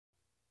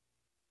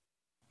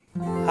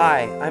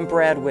Hi, I'm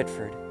Brad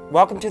Whitford.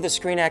 Welcome to the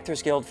Screen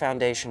Actors Guild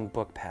Foundation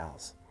Book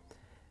Pals.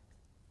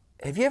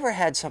 Have you ever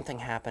had something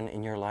happen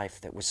in your life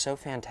that was so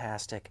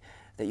fantastic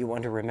that you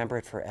want to remember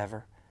it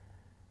forever?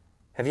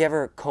 Have you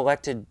ever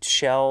collected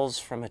shells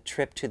from a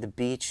trip to the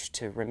beach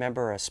to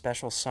remember a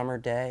special summer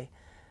day?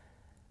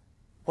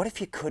 What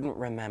if you couldn't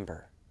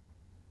remember?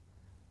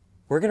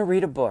 We're going to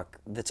read a book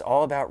that's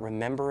all about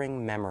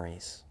remembering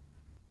memories.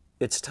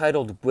 It's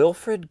titled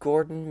Wilfrid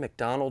Gordon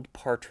McDonald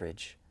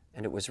Partridge,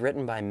 and it was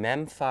written by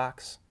Mem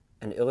Fox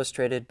and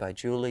illustrated by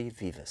Julie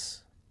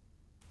Vivas.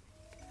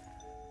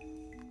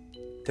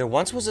 There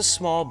once was a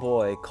small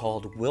boy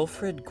called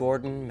Wilfrid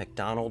Gordon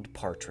McDonald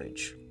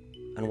Partridge,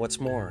 and what's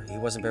more, he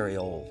wasn't very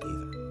old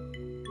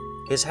either.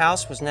 His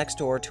house was next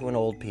door to an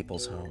old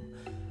people's home,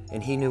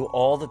 and he knew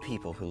all the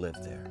people who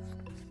lived there.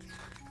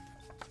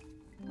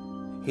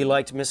 He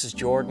liked Mrs.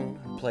 Jordan,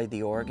 who played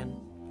the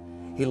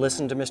organ. He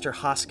listened to Mr.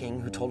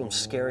 Hosking, who told him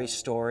scary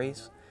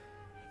stories.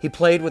 He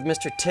played with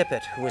Mr.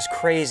 Tippett, who was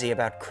crazy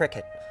about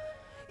cricket.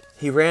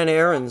 He ran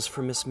errands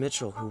for Miss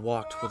Mitchell, who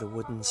walked with a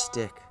wooden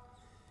stick.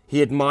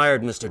 He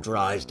admired Mr.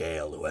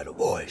 Drysdale, who had a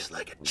voice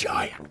like a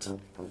giant.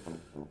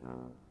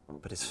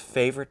 But his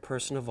favorite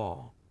person of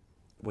all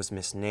was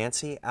Miss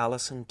Nancy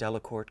Allison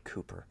Delacourt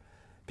Cooper,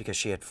 because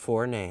she had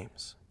 4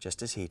 names,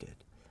 just as he did.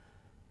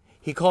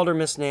 He called her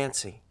Miss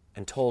Nancy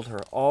and told her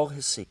all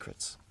his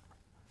secrets.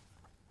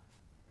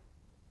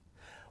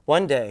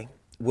 One day,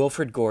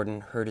 Wilfrid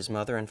Gordon heard his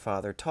mother and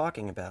father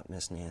talking about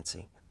Miss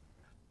Nancy.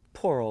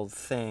 "Poor old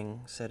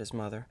thing," said his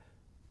mother.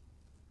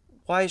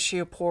 "Why is she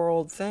a poor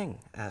old thing?"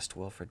 asked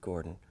Wilfrid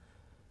Gordon.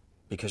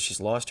 "Because she's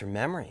lost her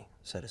memory,"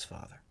 said his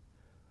father.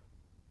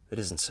 "It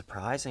isn't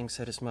surprising,"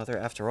 said his mother.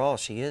 "After all,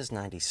 she is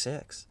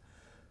 96.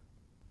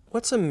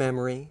 "What's a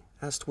memory?"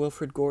 asked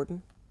Wilfrid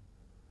Gordon.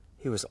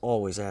 He was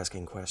always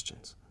asking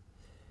questions.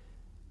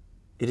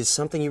 "It is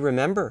something you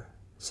remember,"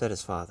 said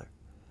his father.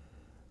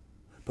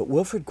 But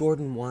Wilfrid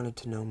Gordon wanted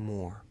to know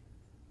more,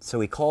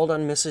 so he called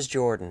on Mrs.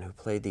 Jordan, who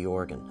played the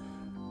organ.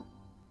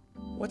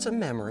 "What's a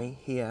memory?"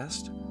 he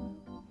asked.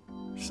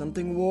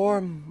 "Something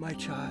warm, my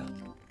child,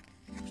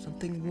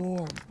 something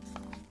warm."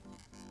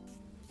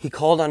 He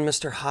called on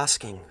Mr.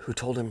 Hosking, who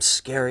told him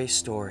scary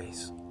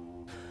stories.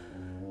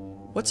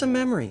 "What's a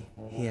memory?"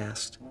 he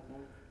asked.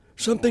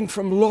 "Something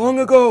from long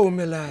ago,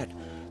 my lad,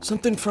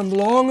 something from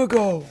long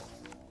ago."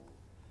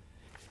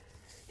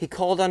 He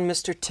called on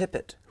Mr.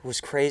 Tippett, who was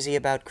crazy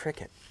about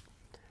cricket.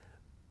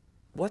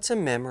 "What's a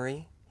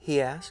memory?" he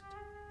asked.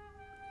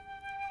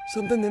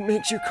 "Something that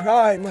makes you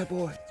cry, my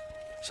boy,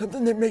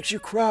 something that makes you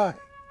cry."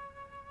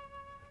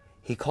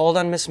 He called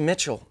on Miss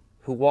Mitchell,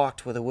 who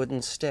walked with a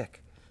wooden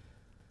stick.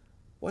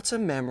 "What's a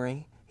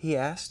memory?" he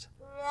asked.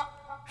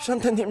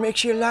 "Something that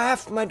makes you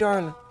laugh, my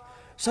darling,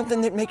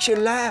 something that makes you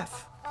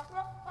laugh."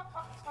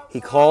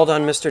 He called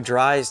on Mr.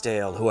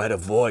 Drysdale, who had a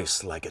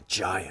voice like a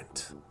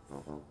giant.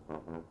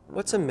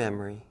 "What's a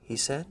memory?" he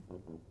said.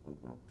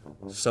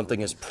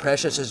 "Something as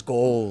precious as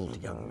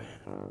gold, young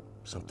man,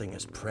 something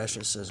as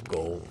precious as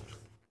gold."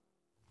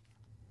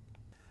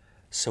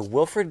 So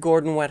Wilfrid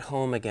Gordon went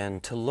home again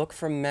to look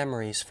for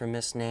memories for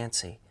Miss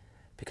Nancy,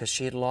 because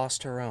she had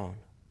lost her own.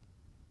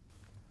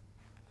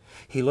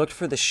 He looked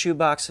for the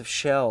shoebox of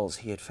shells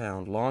he had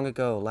found long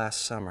ago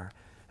last summer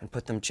and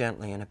put them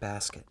gently in a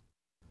basket.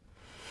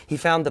 He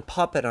found the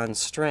puppet on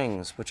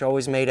strings, which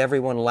always made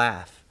everyone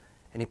laugh,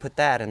 and he put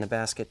that in the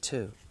basket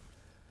too.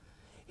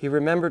 He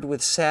remembered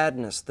with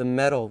sadness the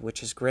medal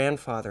which his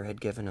grandfather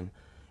had given him,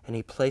 and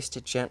he placed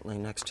it gently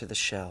next to the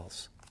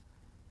shells.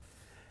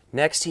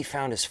 Next he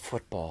found his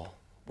football,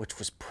 which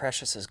was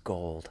precious as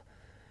gold.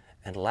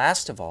 And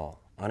last of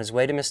all, on his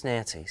way to Miss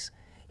Nancy's,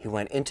 he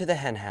went into the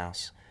hen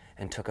house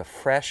and took a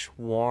fresh,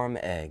 warm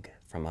egg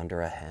from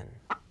under a hen.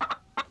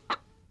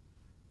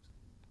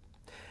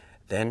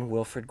 Then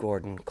Wilfrid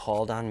Gordon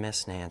called on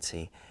Miss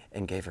Nancy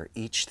and gave her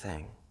each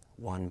thing,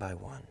 one by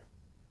one.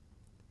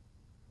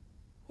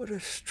 "What a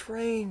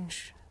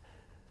strange,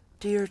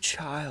 dear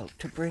child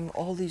to bring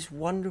all these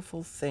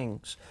wonderful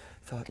things,"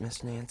 thought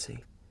Miss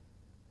Nancy.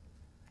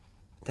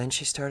 Then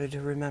she started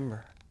to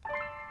remember.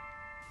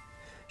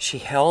 She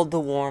held the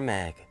warm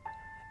egg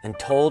and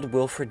told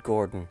Wilfrid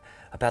Gordon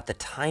about the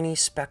tiny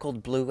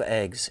speckled blue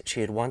eggs she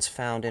had once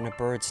found in a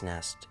bird's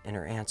nest in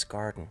her aunt's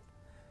garden.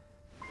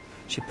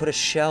 She put a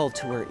shell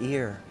to her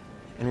ear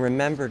and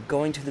remembered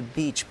going to the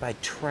beach by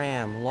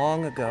tram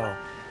long ago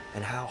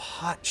and how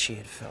hot she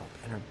had felt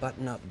in her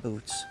button-up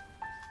boots.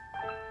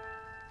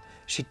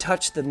 She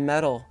touched the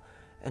metal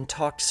and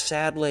talked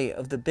sadly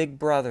of the big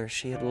brother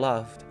she had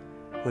loved,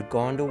 who had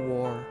gone to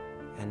war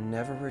and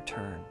never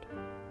returned.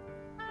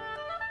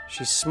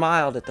 She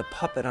smiled at the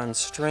puppet on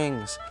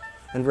strings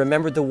and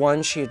remembered the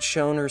one she had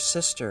shown her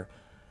sister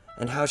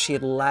and how she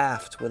had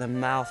laughed with a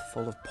mouth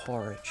full of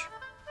porridge.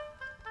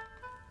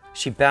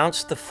 She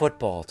bounced the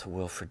football to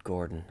Wilfrid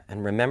Gordon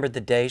and remembered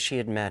the day she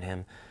had met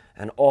him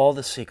and all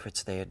the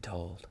secrets they had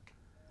told.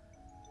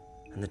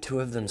 And the two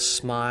of them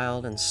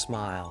smiled and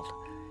smiled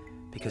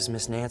because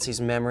Miss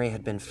Nancy's memory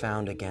had been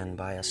found again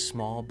by a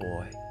small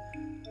boy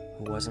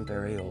who wasn't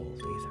very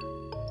old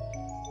either.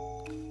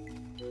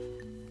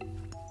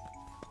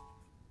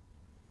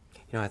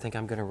 You know, I think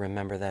I'm going to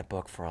remember that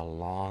book for a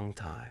long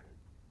time.